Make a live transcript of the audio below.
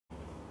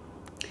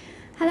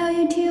Hello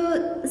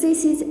YouTube,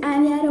 this is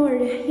Amy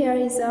Edward. Here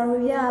is a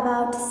review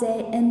about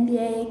the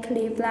NBA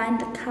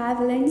Cleveland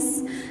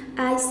Cavaliers.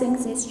 I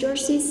think this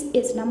jersey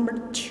is number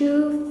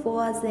 2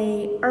 for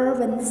the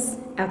Irvings.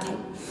 Okay.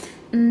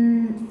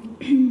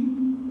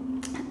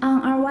 On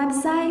our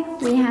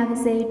website, we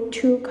have the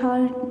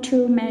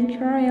two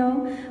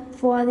material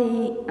for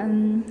the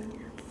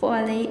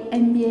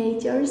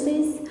NBA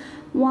jerseys.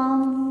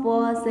 One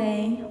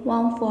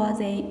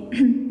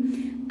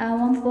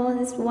for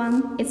this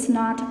one, it's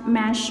not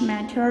mesh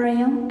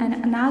material, and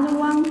another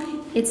one,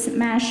 it's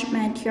mesh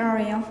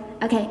material.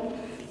 Okay,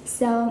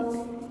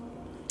 so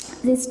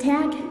this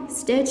tag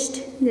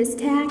stitched,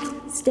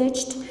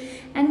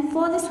 and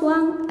for this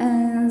one,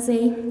 the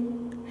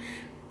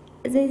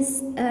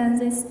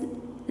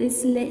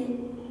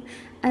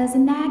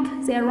neck,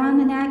 the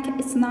round neck,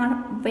 it's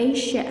not V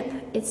shape.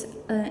 It's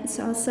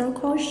a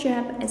circle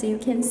shape, as you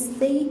can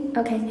see.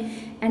 Okay,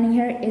 and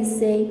here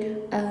is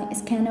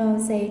it's kind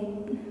of the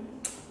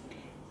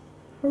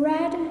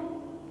red.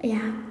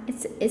 Yeah,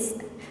 it's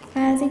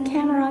the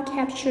camera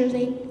captures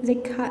the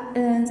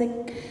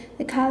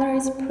color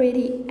is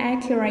pretty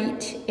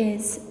accurate.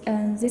 It's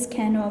this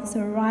kind of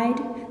the red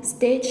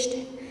stitched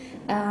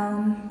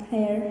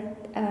here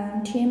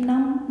team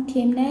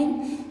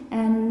name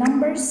and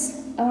numbers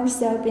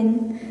also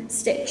been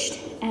stitched,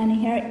 and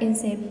here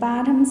is a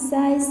bottom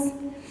size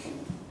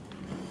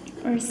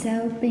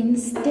also been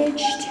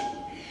stitched,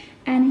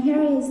 and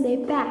here is the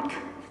back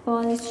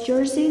for these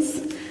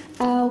jerseys.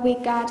 We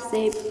got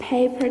the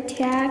paper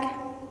tag.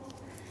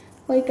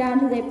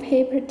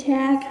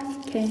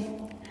 Okay,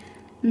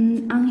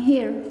 on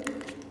here.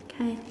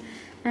 Okay,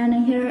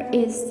 and here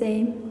is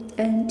the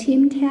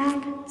team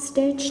tag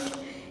stitched.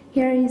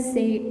 Here is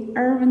the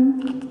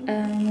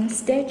Irving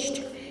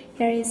stitched.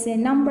 Here is the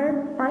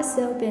number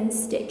also been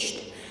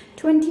stitched.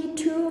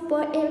 22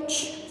 for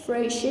each.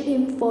 Free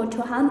shipping for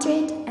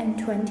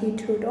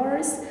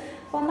 $222.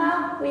 For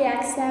now, we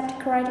accept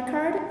credit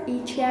card,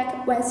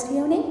 e-check, West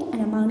Union,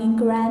 and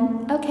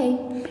MoneyGram. Okay,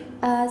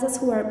 that's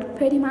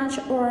pretty much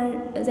all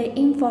the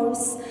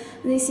infos.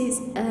 This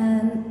is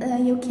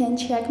you can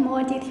check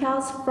more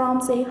details from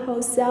the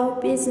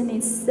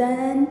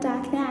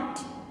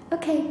wholesalebusiness.net.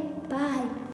 Okay, bye.